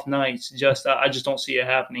those off nights. I just don't see it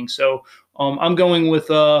happening. So I'm going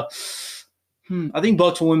with I think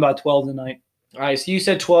Bucks will win by 12 tonight. All right, so you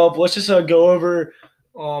said 12. Let's just go over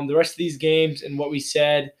the rest of these games and what we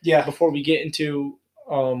said before we get into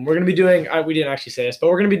we're going to be doing we didn't actually say this, but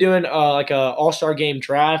we're going to be doing like a all-star game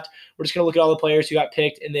draft. We're just going to look at all the players who got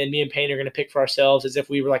picked, and then me and Payne are going to pick for ourselves as if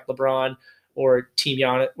we were like LeBron or Team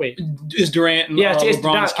Giannis. Wait. Is Durant and it's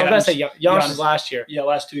not, I was about to say Giannis was last year. Yeah,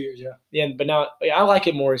 last 2 years, yeah. Yeah, but now I like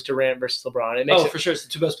it more as Durant versus LeBron. It makes for sure. It's the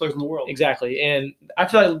two best players in the world. Exactly. And I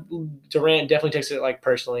feel like Durant definitely takes it like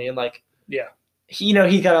personally, and like he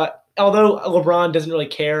although LeBron doesn't really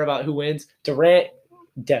care about who wins, Durant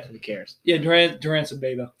definitely cares. Yeah, Durant's a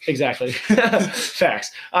baby. Exactly.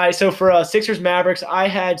 Facts. All right, so for Sixers Mavericks, I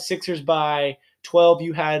had Sixers by 12.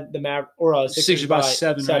 You had the Sixers by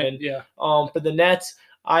 7, right? Yeah. For the Nets,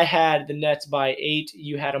 I had the Nets by 8.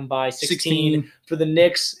 You had them by 16. For the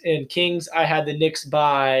Knicks and Kings, I had the Knicks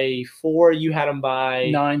by 4. You had them by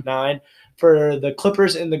 9. For the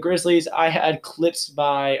Clippers and the Grizzlies, I had Clips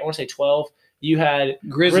by, I want to say 12. You had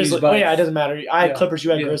Grizzlies. It doesn't matter. I had Clippers.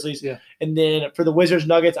 You had Grizzlies. Yeah. And then for the Wizards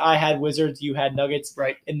Nuggets, I had Wizards. You had Nuggets.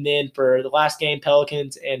 Right. And then for the last game,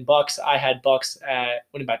 Pelicans and Bucks, I had Bucks at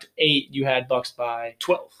winning by 8. You had Bucks by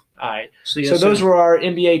 12. All right. So those were our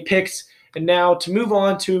NBA picks. And now to move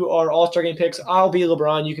on to our All-Star game picks, I'll be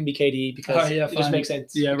LeBron. You can be KD because it just makes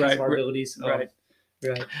sense. Yeah, because right. of our abilities. Right.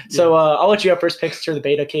 So I'll let you up first. Picks to the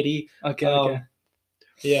beta, KD. Okay.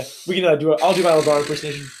 Yeah, we can do it. I'll do my LeBron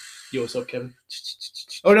impersonation. Yo, what's up, Kevin?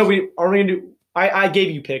 Oh no, we gonna do. I gave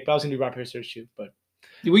you a pick, but I was gonna do rock paper scissors shoot. But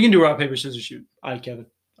we can do rock paper scissors shoot. All right, Kevin.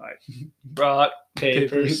 All right. Rock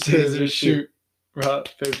paper scissors shoot. Rock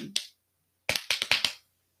paper.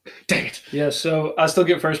 Dang it. Yeah. So I still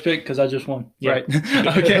get first pick because I just won. Yeah. Right.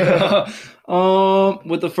 Okay.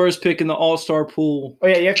 With the first pick in the All-Star pool. Oh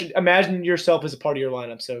yeah, you have to imagine yourself as a part of your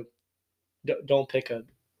lineup. So don't pick a.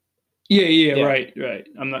 Yeah. Right.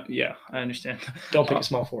 I'm not. Yeah, I understand. Don't pick a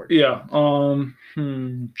small forward. Yeah. I'm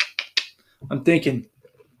thinking.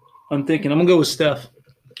 I'm gonna go with Steph.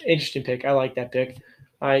 Interesting pick. I like that pick.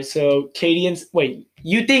 All right. So wait,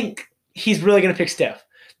 you think he's really gonna pick Steph?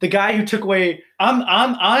 The guy who took away.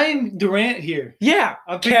 I'm Durant here. Yeah,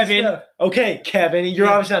 Kevin. Steph. Okay, Kevin. You're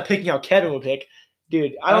obviously not picking how Kevin would pick.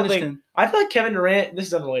 Dude, I understand. I feel like Kevin Durant. This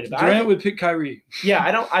is unrelated. But Durant would pick Kyrie.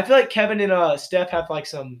 Yeah, I feel like Kevin and Steph have like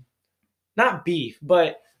some. Not beef,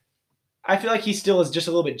 but I feel like he still is just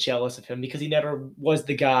a little bit jealous of him because he never was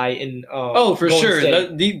the guy in. For Golden sure,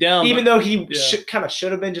 State. Deep down, even though he kind of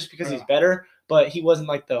should have been just because he's better. but he wasn't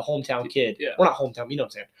like the hometown kid. Yeah. Well, not hometown, you know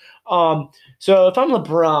what I'm saying. So if I'm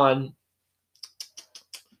LeBron,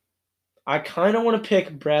 I kind of want to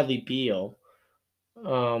pick Bradley Beal.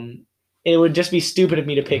 It would just be stupid of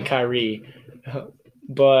me to pick Kyrie,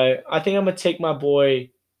 but I think I'm gonna take my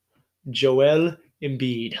boy Joel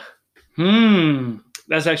Embiid.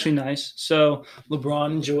 That's actually nice. So LeBron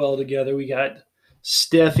and Joel together. We got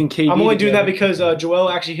Steph and KD. I'm only doing that together. because Joel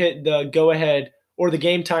actually hit the go-ahead or the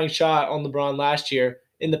game-tying shot on LeBron last year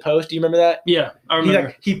in the post. Do you remember that? Yeah, I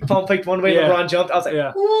remember. He pump faked one way, Yeah. LeBron jumped. I was like,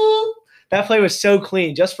 Yeah. "Ooh." That play was so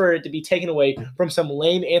clean just for it to be taken away from some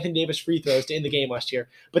lame Anthony Davis free throws to end the game last year.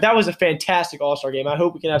 But that was a fantastic All-Star game. I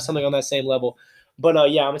hope we can have something on that same level. But,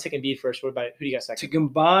 yeah, I'm going to take Embiid first. Who do you got To second?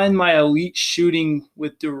 combine my elite shooting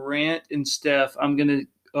with Durant and Steph, I'm going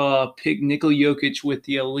to pick Nikola Jokic with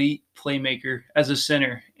the elite playmaker as a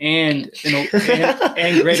center and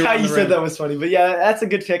greater. How you said that was funny. But, yeah, that's a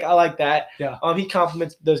good pick. I like that. Yeah. He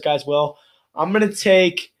compliments those guys well. I'm going to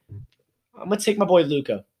take my boy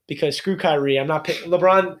Luka. Because screw Kyrie, I'm not picking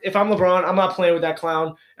LeBron. If I'm LeBron, I'm not playing with that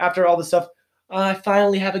clown. After all this stuff, I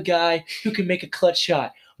finally have a guy who can make a clutch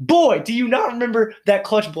shot. Boy, do you not remember that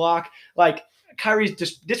clutch block? Like, Kyrie's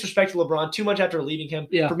disrespected LeBron too much after leaving him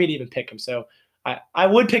for me to even pick him. So I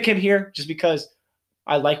would pick him here just because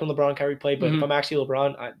I like when LeBron and Kyrie play. But if I'm actually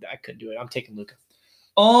LeBron, I couldn't do it. I'm taking Luka.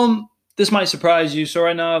 This might surprise you. So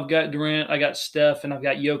right now I've got Durant, I got Steph, and I've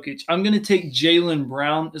got Jokic. I'm going to take Jaylen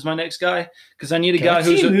Brown as my next guy because I need a guy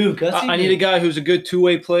who's a guy who's a good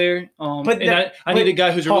two-way player. I need a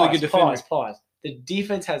guy who's a really good defender. Pause. The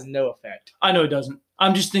defense has no effect. I know it doesn't.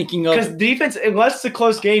 I'm just thinking of because defense, unless it's a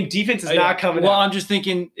close game, defense is not coming. Well, out. I'm just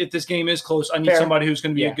thinking if this game is close, I need somebody who's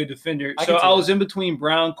going to be a good defender. So I was in between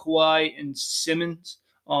Brown, Kawhi, and Simmons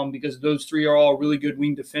because those three are all really good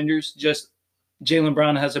wing defenders. Just Jaylen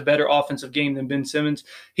Brown has a better offensive game than Ben Simmons.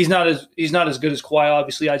 He's not as good as Kawhi.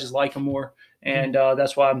 Obviously, I just like him more, and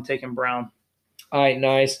that's why I'm taking Brown. All right,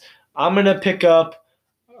 nice. I'm gonna pick up.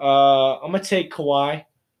 I'm gonna take Kawhi.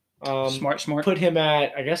 Smart. Put him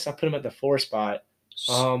at. I guess I'll put him at the 4 spot.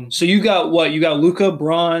 So you got what? You got Luka,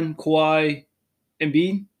 Braun, Kawhi,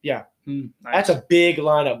 Embiid. Yeah, nice. That's a big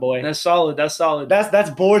lineup, boy. That's solid. That's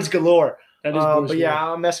boards galore. That is boards but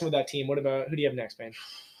yeah, I'm messing with that team. Who do you have next, man?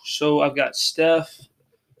 So I've got Steph,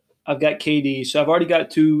 I've got KD. So I've already got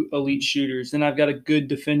 2 elite shooters. Then I've got a good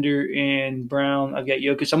defender in Brown. I've got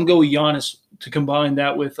Jokic. I'm going to go with Giannis to combine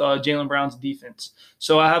that with Jaylen Brown's defense.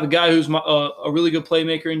 So I have a guy who's a really good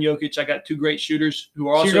playmaker in Jokic. I got 2 great shooters who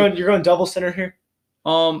are also – you're going double center here?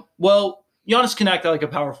 Well, Giannis can act like a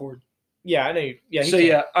power forward. Yeah, I know.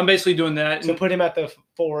 Yeah, I'm basically doing that. So put him at the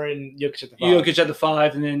 4 and Jokic at the 5. Jokic at the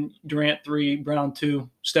 5, and then Durant 3, Brown 2,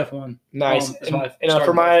 Steph 1. Nice. And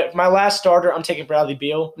for my last starter, I'm taking Bradley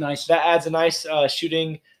Beal. Nice. That adds a nice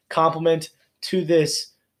shooting complement to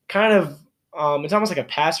this kind of it's almost like a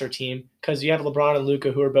passer team because you have LeBron and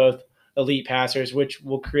Luka who are both elite passers, which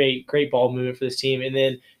will create great ball movement for this team. And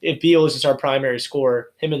then if Beal is just our primary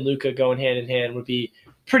scorer, him and Luka going hand in hand would be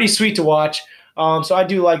pretty sweet to watch. So I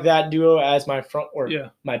do like that duo as my front or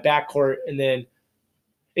my backcourt, and then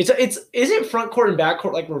isn't front court and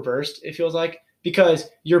backcourt like reversed? It feels like because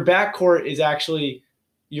your backcourt is actually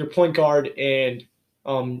your point guard and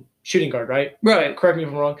shooting guard, right? Right. Correct me if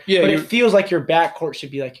I'm wrong. Yeah, but it feels like your backcourt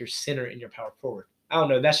should be like your center and your power forward. I don't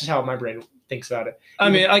know. That's just how my brain thinks about it. I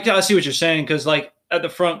mean, I see what you're saying because like at the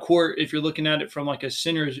front court, if you're looking at it from like a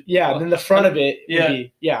center's, then the front of it would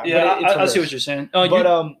be I see what you're saying. But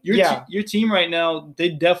your team right now, they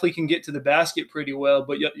definitely can get to the basket pretty well,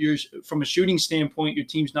 but you're from a shooting standpoint, your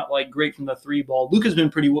team's not like great from the 3 ball. Luka's been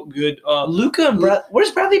pretty good.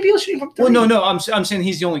 Where's Bradley Beal shooting from 3? Well, no, I'm saying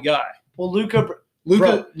he's the only guy. Well, Luka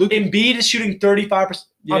Embiid is shooting 35%.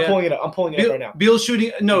 Yeah. I'm pulling it up right now. Beal's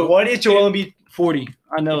shooting What is Joel Embiid? 40.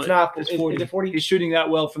 I know it's not. It's 40. Is it 40? He's shooting that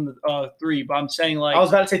well from the 3, but I'm saying like I was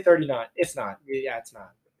about to say 39. It's not. Yeah, it's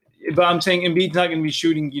not. But I'm saying Embiid's not going to be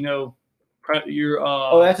shooting. Your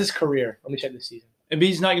that's his career. Let me check this season.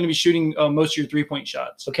 Embiid's not going to be shooting most of your 3-point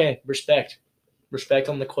shots. Okay, respect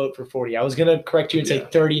on the quote for 40. I was gonna correct you and say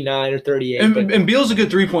 39 or 38. And Beal's a good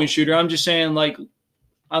 3-point shooter. I'm just saying like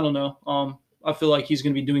I don't know. I feel like he's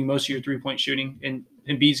going to be doing most of your 3-point shooting, and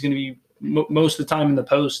Embiid's going to be most of the time in the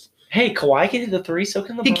post. Hey, Kawhi can hit the 3, so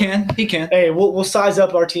can LeBron. He can. Hey, we'll size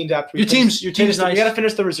up our teams after. Your team's nice. We got to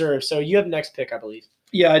finish the reserve, so you have the next pick, I believe.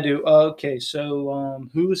 Yeah, I do. Okay, so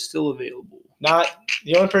who is still available? Not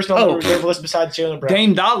the only person on the reserve list besides Jaylen Brown.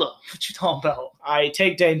 Dame Dollar. What you talking about? I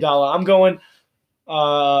take Dame Dollar. I'm going.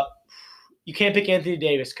 You can't pick Anthony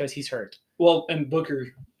Davis because he's hurt. Well, and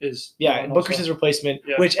Booker is. Yeah, and Booker's his replacement,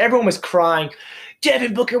 which everyone was crying.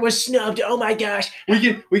 Devin Booker was snubbed. Oh my gosh. We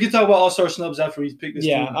can talk about All-Star snubs after we pick this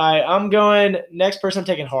Yeah, team. I'm going next person. I'm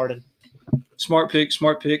taking Harden. Smart pick.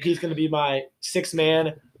 He's going to be my sixth man.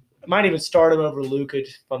 I might even start him over Luka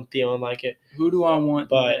if I'm feeling like it. Who do I want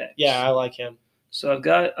But next? yeah, I like him. So I've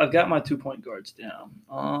got my 2-point guards down.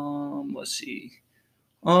 Let's see.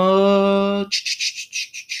 I'm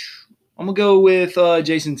gonna go with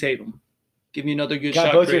Jason Tatum. Give me another good Got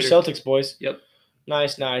shot both creator. your Celtics boys. Yep.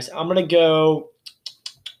 Nice. I'm gonna go.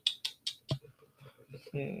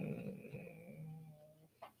 I'm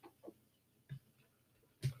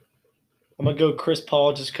gonna go Chris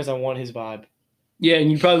Paul just because I want his vibe. Yeah,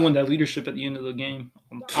 and you probably want that leadership at the end of the game.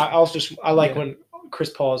 I like when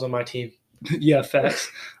Chris Paul is on my team. Yeah,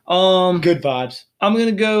 facts. Good vibes. I'm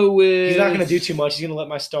gonna go with. He's not gonna do too much. He's gonna let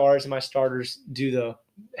my stars and my starters do the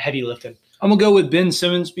heavy lifting. I'm gonna go with Ben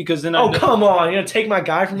Simmons because then. Come on! You're gonna take my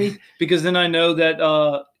guy from me? Because then I know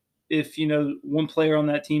that if one player on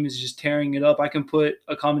that team is just tearing it up, I can put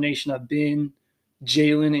a combination of Ben,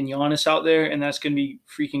 Jalen, and Giannis out there, and that's gonna be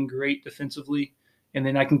freaking great defensively. And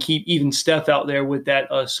then I can keep even Steph out there with that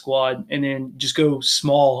squad, and then just go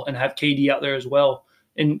small and have KD out there as well.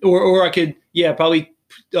 And or I could probably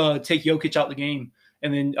take Jokic out the game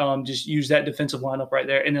and then just use that defensive lineup right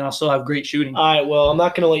there, and then I'll still have great shooting. All right, well, I'm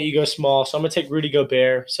not going to let you go small, so I'm going to take Rudy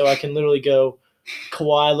Gobert so I can literally go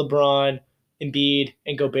Kawhi, LeBron, Embiid,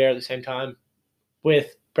 and Gobert at the same time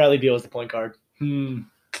with Bradley Beal as the point guard.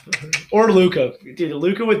 Or Luka. Dude,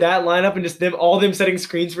 Luka with that lineup and just all them setting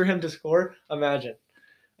screens for him to score. Imagine.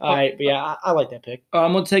 All right, but yeah, I like that pick.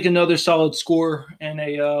 I'm going to take another solid score and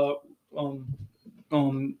a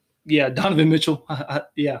Donovan Mitchell.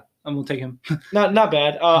 I'm going to take him. Not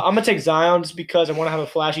bad. I'm going to take Zion just because I want to have a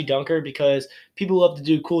flashy dunker because people love to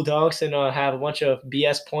do cool dunks and have a bunch of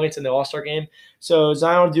BS points in the All-Star game. So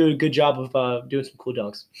Zion will do a good job of doing some cool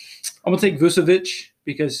dunks. I'm going to take Vucevic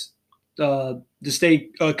because to stay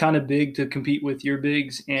kind of big to compete with your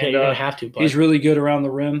bigs. And you're going to have to. Bud. He's really good around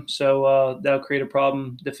the rim, so that'll create a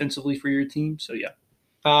problem defensively for your team. So, yeah.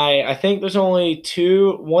 I think there's only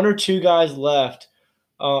one or two guys left.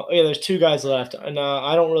 There's two guys left. And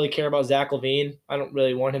I don't really care about Zach LaVine. I don't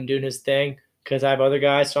really want him doing his thing because I have other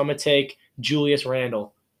guys. So I'm going to take Julius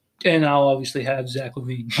Randle. And I'll obviously have Zach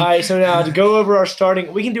LaVine. All right, so now to go over our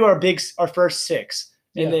starting, we can do our first six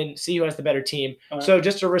and then see who has the better team. Right. So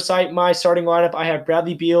just to recite my starting lineup, I have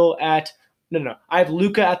Bradley Beal at – I have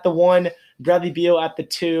Luka at the 1, Bradley Beal at the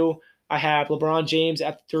 2. I have LeBron James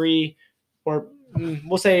at the 3, or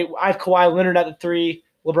we'll say I have Kawhi Leonard at the 3,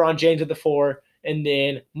 LeBron James at the 4, and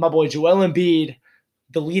then my boy Joel Embiid,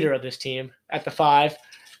 the leader of this team, at the 5,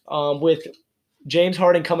 with James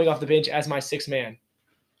Harden coming off the bench as my 6th man.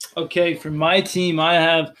 Okay, for my team, I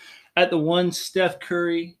have at the 1 Steph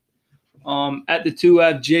Curry. At the 2, I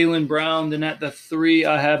have Jaylen Brown. Then at the 3,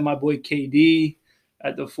 I have my boy KD.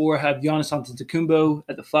 At the 4, I have Giannis Antetokounmpo.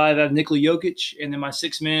 At the 5, I have Nikola Jokic. And then my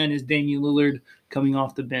 6th man is Damian Lillard coming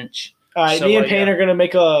off the bench. All right, me and Payne are going to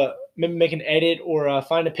make an edit or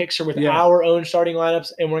find a picture with our own starting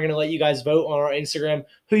lineups, and we're going to let you guys vote on our Instagram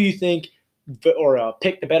who you think or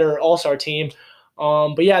pick the better All-Star team.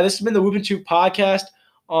 But yeah, this has been the Whoop and Choop podcast.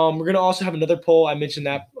 We're going to also have another poll. I mentioned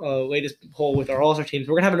that latest poll with our All-Star teams.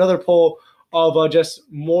 We're going to have another poll of just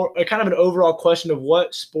more kind of an overall question of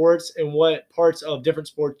what sports and what parts of different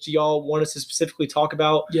sports y'all want us to specifically talk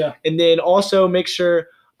about. Yeah. And then also make sure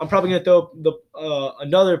I'm probably going to throw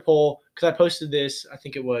another poll because I posted this, I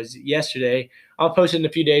think it was yesterday. I'll post it in a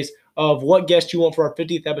few days of what guest you want for our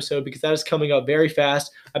 50th episode because that is coming up very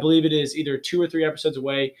fast. I believe it is either 2 or 3 episodes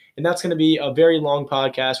away, and that's going to be a very long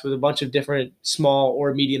podcast with a bunch of different small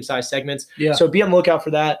or medium-sized segments. Yeah. So be on the lookout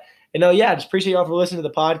for that. And just appreciate y'all for listening to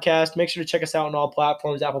the podcast. Make sure to check us out on all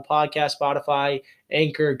platforms, Apple Podcasts, Spotify,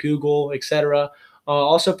 Anchor, Google, etc.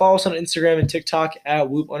 Also follow us on Instagram and TikTok at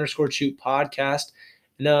Whoop_Choop podcast.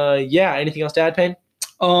 And anything else to add, Payne?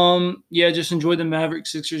 Just enjoy the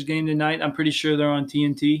Mavericks-Sixers game tonight. I'm pretty sure they're on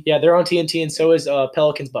TNT. Yeah, they're on TNT, and so is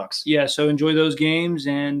Pelicans-Bucks. Yeah, so enjoy those games,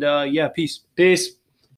 and peace. Peace.